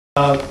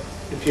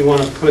if you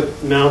want to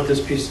mount this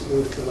piece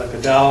with like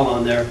a dowel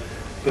on there,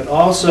 but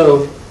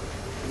also you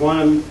want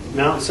to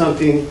mount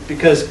something,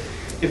 because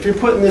if you're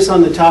putting this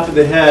on the top of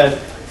the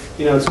head,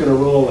 you know, it's going to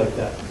roll like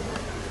that.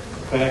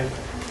 Okay?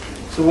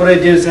 So what I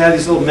did is I had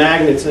these little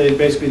magnets, and I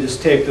basically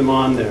just taped them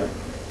on there.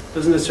 It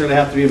doesn't necessarily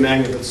have to be a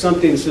magnet, but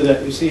something so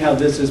that you see how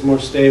this is more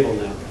stable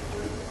now.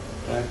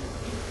 Okay?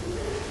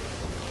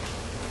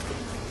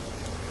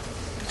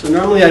 So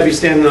normally I'd be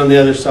standing on the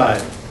other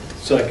side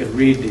so I could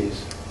read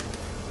these.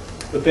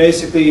 But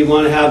basically you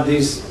want to have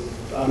these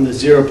on the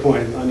 0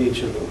 point on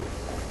each of them.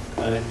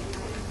 Okay?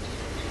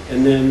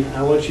 And then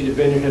I want you to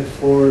bend your head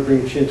forward,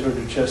 bring your chin toward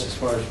your chest as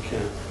far as you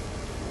can.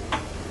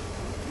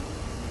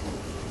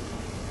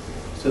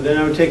 So then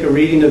I would take a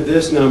reading of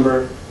this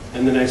number,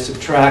 and then I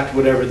subtract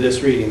whatever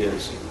this reading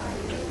is.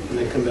 And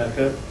then come back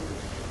up.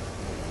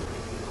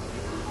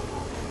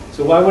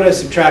 So why would I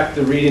subtract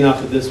the reading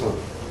off of this one?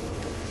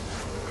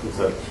 Is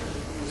that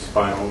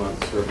spinal,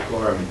 not cervical,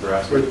 or I mean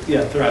thoracic?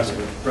 Yeah, thoracic,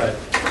 right.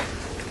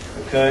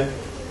 Okay?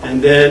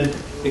 And then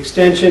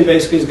extension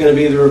basically is going to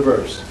be the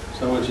reverse.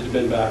 So I want you to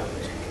bend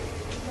backwards.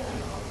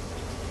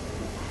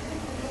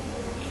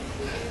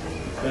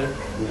 Okay?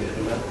 And then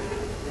come back.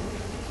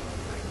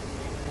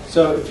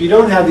 So if you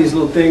don't have these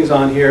little things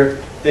on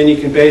here, then you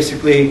can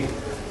basically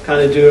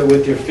kind of do it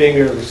with your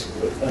fingers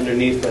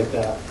underneath like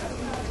that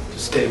to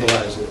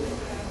stabilize it.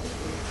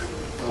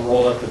 Or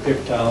roll up the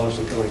paper towel or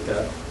something like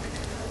that.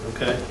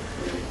 Okay?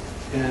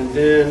 And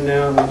then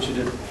now I want you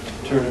to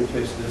turn and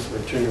face this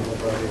way. Turn your whole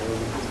body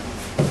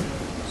over.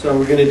 So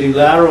we're going to do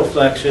lateral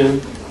flexion.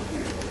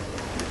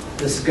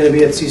 This is going to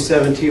be at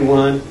C7,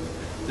 T1.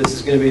 This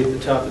is going to be at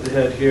the top of the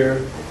head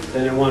here.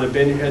 Then I want to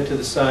bend your head to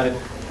the side.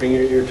 Bring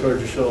your ear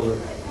towards your shoulder.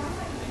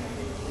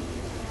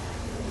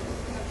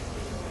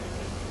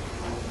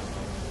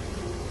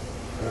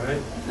 All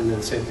right, and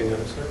then same thing on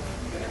this side.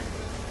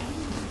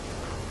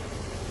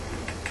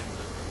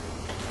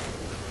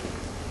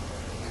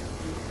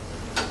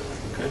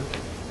 Okay.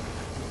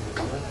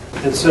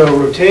 And so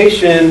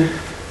rotation,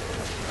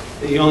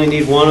 you only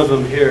need one of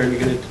them here, and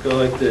you're going to go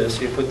like this.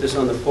 You put this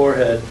on the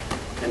forehead,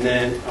 and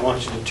then I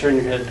want you to turn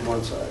your head to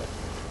one side.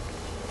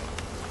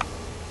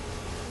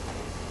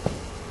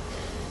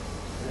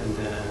 And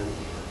then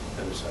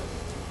the other side.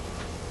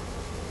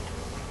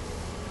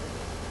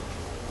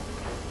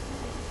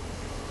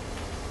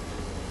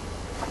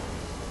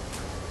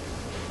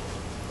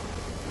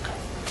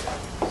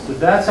 So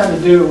that's how to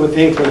do it with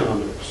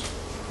inclinometers.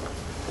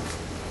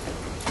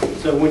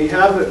 So when you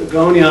have a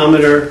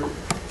goniometer,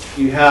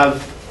 you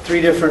have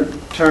three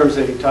different terms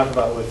that you talk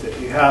about with it.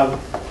 You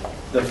have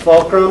the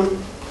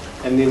fulcrum,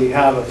 and then you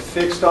have a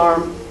fixed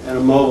arm and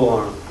a mobile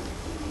arm.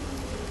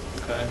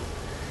 Okay?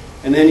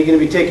 And then you're going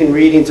to be taking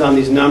readings on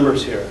these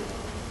numbers here.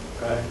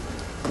 Okay?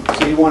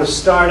 So you want to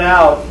start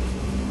out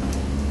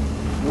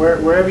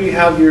wherever you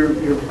have your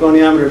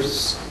goniometer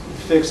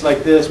fixed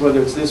like this,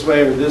 whether it's this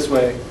way or this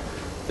way.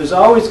 There's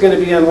always going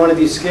to be on one of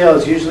these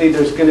scales, usually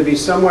there's going to be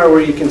somewhere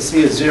where you can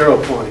see a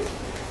 0 point.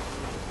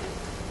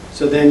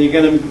 So then you're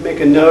going to make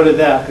a note of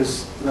that,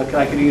 because like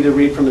I could either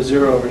read from a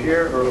 0 over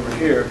here or over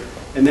here.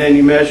 And then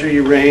you measure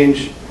your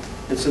range,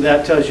 and so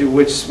that tells you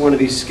which one of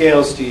these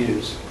scales to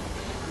use.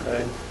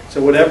 Okay?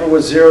 So whatever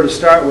was 0 to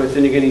start with,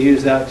 then you're going to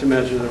use that to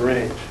measure the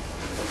range.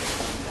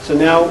 So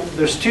now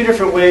there's two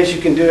different ways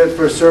you can do it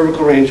for a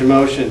cervical range of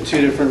motion,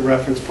 two different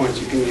reference points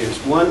you can use.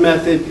 One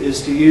method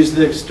is to use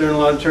the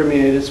external auditory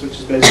meatus, which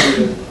is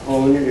basically the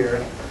hole in your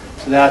ear.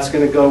 So that's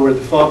going to go where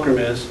the fulcrum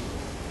is.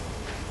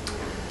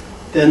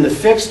 Then the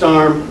fixed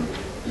arm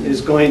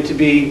is going to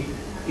be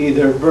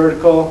either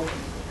vertical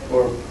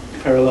or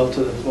parallel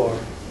to the floor.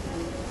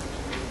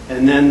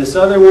 And then this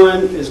other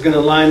one is going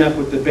to line up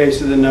with the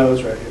base of the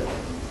nose right here.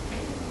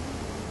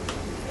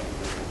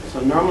 So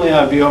normally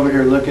I'd be over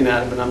here looking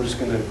at it, but I'm just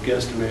going to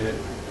guesstimate it.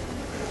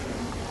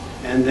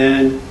 And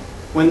then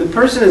when the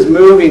person is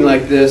moving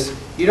like this,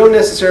 you don't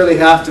necessarily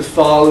have to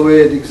follow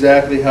it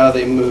exactly how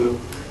they move.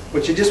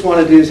 What you just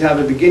want to do is have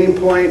a beginning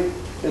point,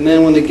 and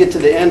then when they get to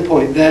the end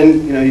point,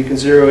 then you can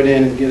zero it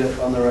in and get it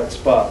on the right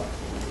spot.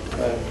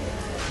 Okay.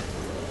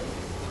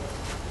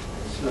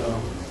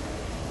 So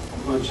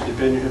I want you to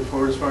bend your head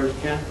forward as far as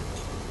you can.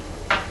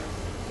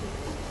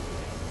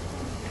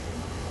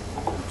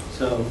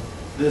 So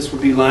this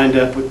would be lined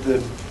up with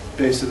the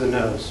base of the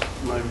nose.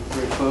 Am I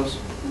very close?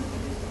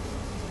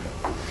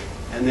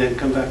 And then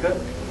come back up.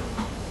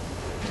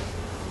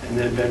 And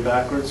then bend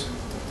backwards.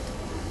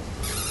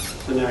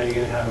 So now you're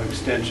going to have an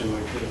extension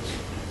like this.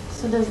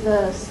 So does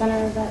the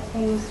center of that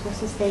thing supposed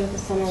to stay with the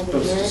center of the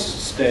ear? Supposed to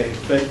stay.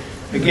 But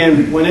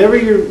again,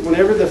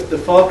 whenever the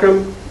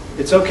fulcrum,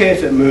 it's okay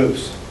if it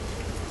moves.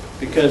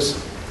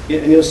 Because,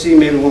 and you'll see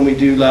maybe when we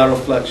do lateral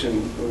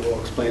flexion, we'll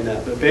explain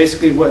that. But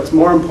basically what's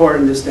more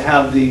important is to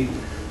have the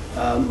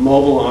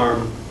mobile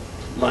arm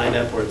lined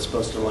up where it's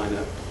supposed to line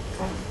up.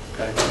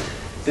 Okay.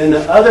 Then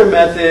the other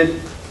method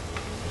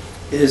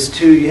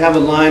is you have a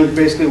line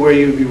basically where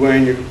you'd be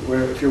wearing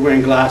if you're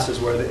wearing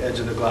glasses, where the edge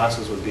of the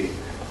glasses would be,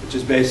 which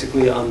is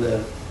basically on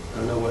the, I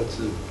don't know what's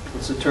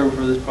the term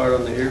for this part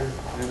on the ear?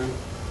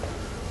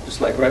 just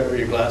like right where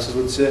your glasses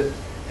would sit.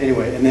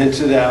 Anyway, and then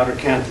to the outer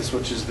canthus,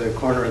 which is the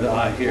corner of the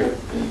eye here.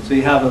 So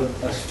you have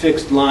a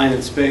fixed line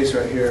in space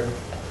right here.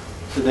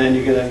 So then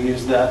you're going to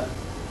use that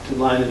to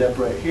line it up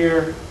right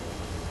here.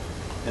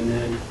 And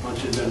then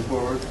once you bend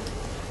forward,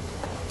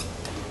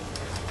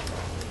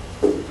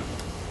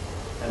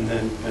 and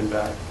then bend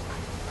back.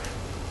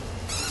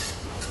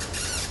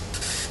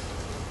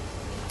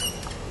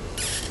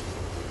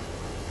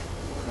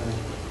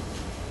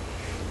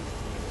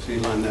 So you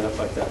line that up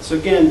like that. So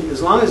again,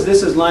 as long as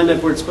this is lined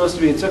up where it's supposed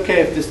to be, it's okay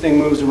if this thing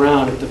moves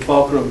around, if the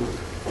fulcrum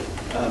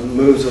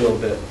moves a little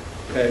bit.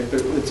 Okay,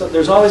 but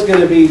there's always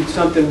going to be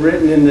something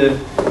written in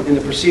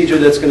the procedure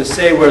that's going to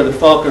say where the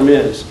fulcrum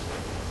is.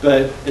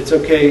 But it's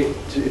okay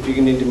if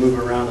you need to move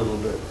around a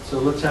little bit. So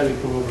let's have you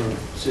come over and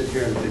sit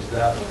here and fix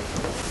that.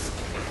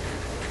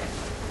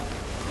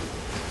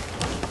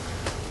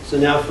 So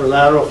now for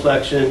lateral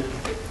flexion,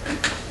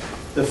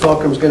 the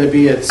fulcrum is going to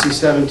be at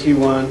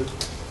C7T1,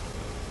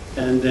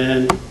 and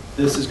then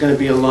this is going to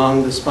be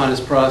along the spinous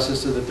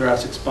process of the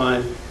thoracic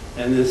spine,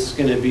 and this is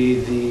going to be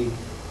the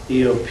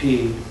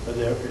EOP, or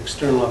the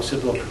external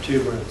occipital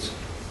protuberance.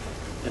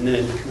 And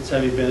then let's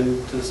have you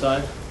bend to the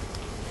side.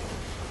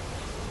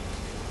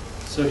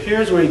 So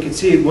here's where you can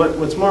see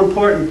what's more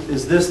important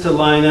is this to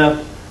line up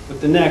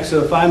with the neck.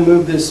 So if I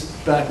move this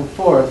back and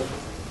forth,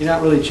 you're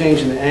not really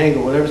changing the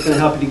angle. Whatever's going to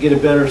help you to get a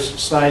better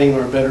sighting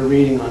or a better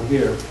reading on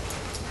here.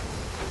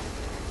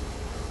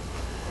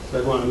 So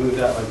I'd want to move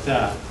that like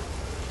that.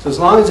 So as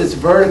long as it's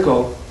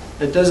vertical,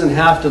 it doesn't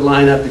have to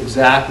line up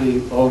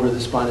exactly over the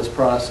spinous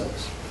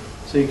process.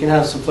 So you can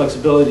have some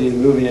flexibility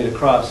in moving it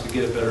across to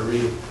get a better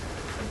reading.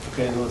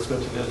 Okay, now let's go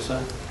to the other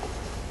side.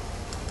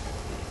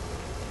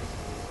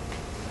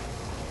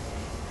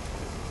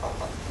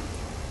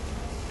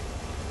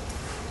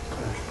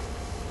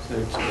 So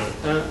it's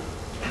like that.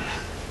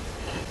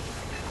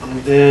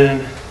 And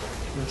then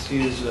let's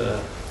use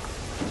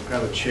let's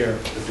grab a chair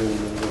for doing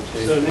the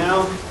rotation. So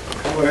now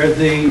where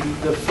the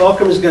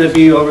fulcrum is going to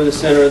be over the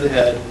center of the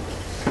head,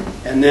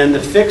 and then the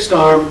fixed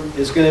arm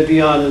is going to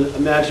be on an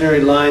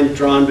imaginary line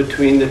drawn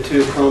between the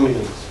two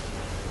chromions.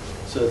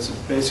 So it's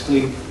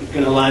basically you're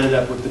going to line it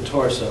up with the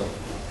torso.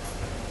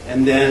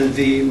 And then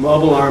the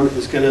mobile arm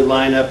is going to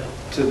line up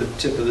to the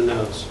tip of the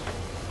nose.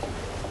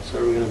 So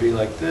we're going to be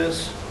like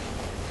this.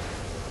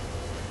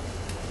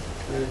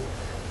 Okay.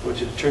 I want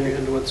you to turn your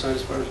head to one side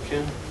as far as you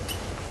can.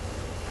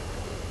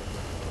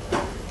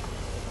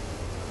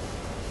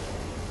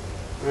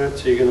 All right,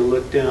 so you're going to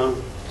look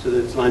down so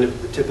that it's lined up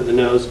at the tip of the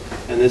nose,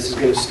 and this is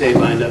going to stay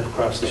lined up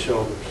across the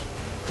shoulders.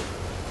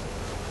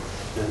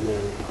 And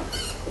then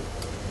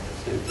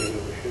same thing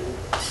over here.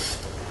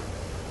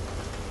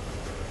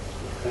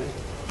 Okay.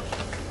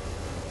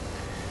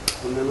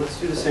 And then let's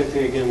do the same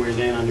thing again where you're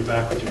laying on your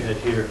back with your head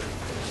here.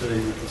 So that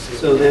you can see.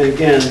 So then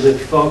again, the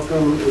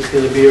fulcrum is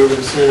going to be over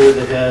the center of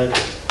the head,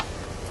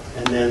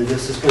 and then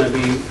this is going to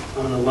be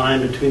on a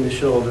line between the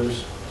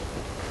shoulders.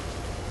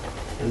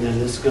 And then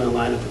this is going to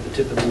line up at the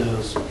tip of the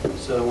nose.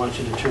 So I want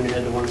you to turn your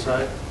head to one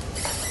side.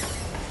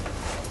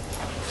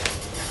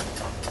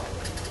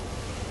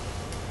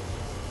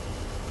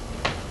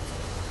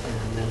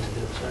 And then to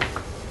the other side.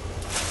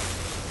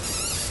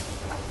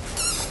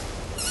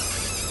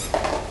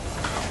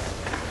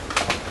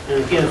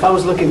 And again, if I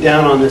was looking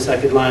down on this, I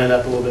could line it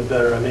up a little bit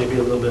better. I may be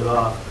a little bit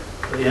off.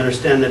 But you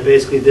understand that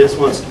basically this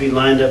wants to be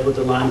lined up with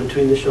the line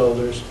between the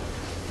shoulders.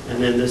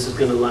 And then this is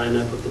going to line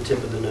up with the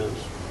tip of the nose.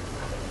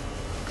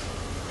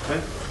 Okay.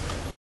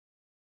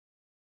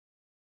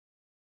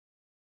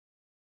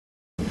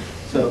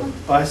 So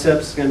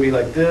biceps is going to be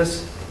like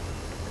this,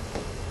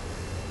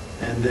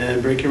 and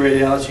then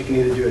brachioradialis, you can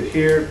either do it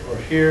here or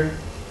here,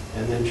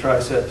 and then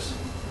triceps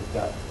like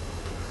that.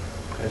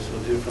 Okay, so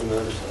we'll do it from the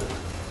other side.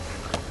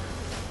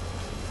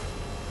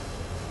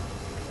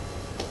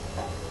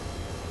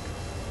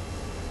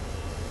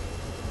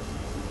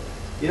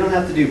 You don't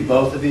have to do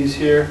both of these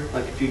here.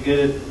 Like if you get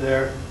it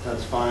there,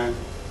 that's fine.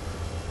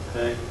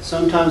 Okay.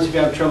 Sometimes if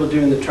you have trouble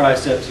doing the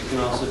triceps, you can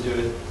also do it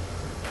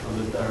a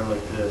little bit better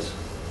like this.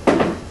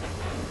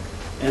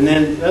 And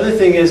then the other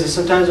thing is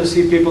sometimes I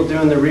see people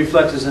doing the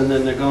reflexes and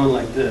then they're going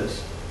like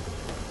this.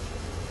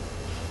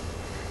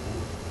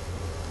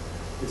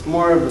 It's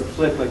more of a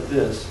flick like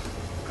this.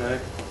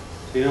 Okay.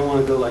 So you don't want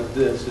to go like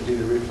this to do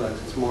the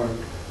reflex. It's more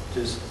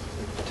just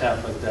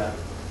tap like that.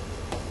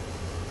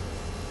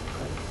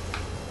 Okay.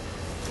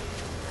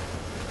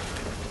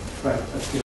 Right. That's good.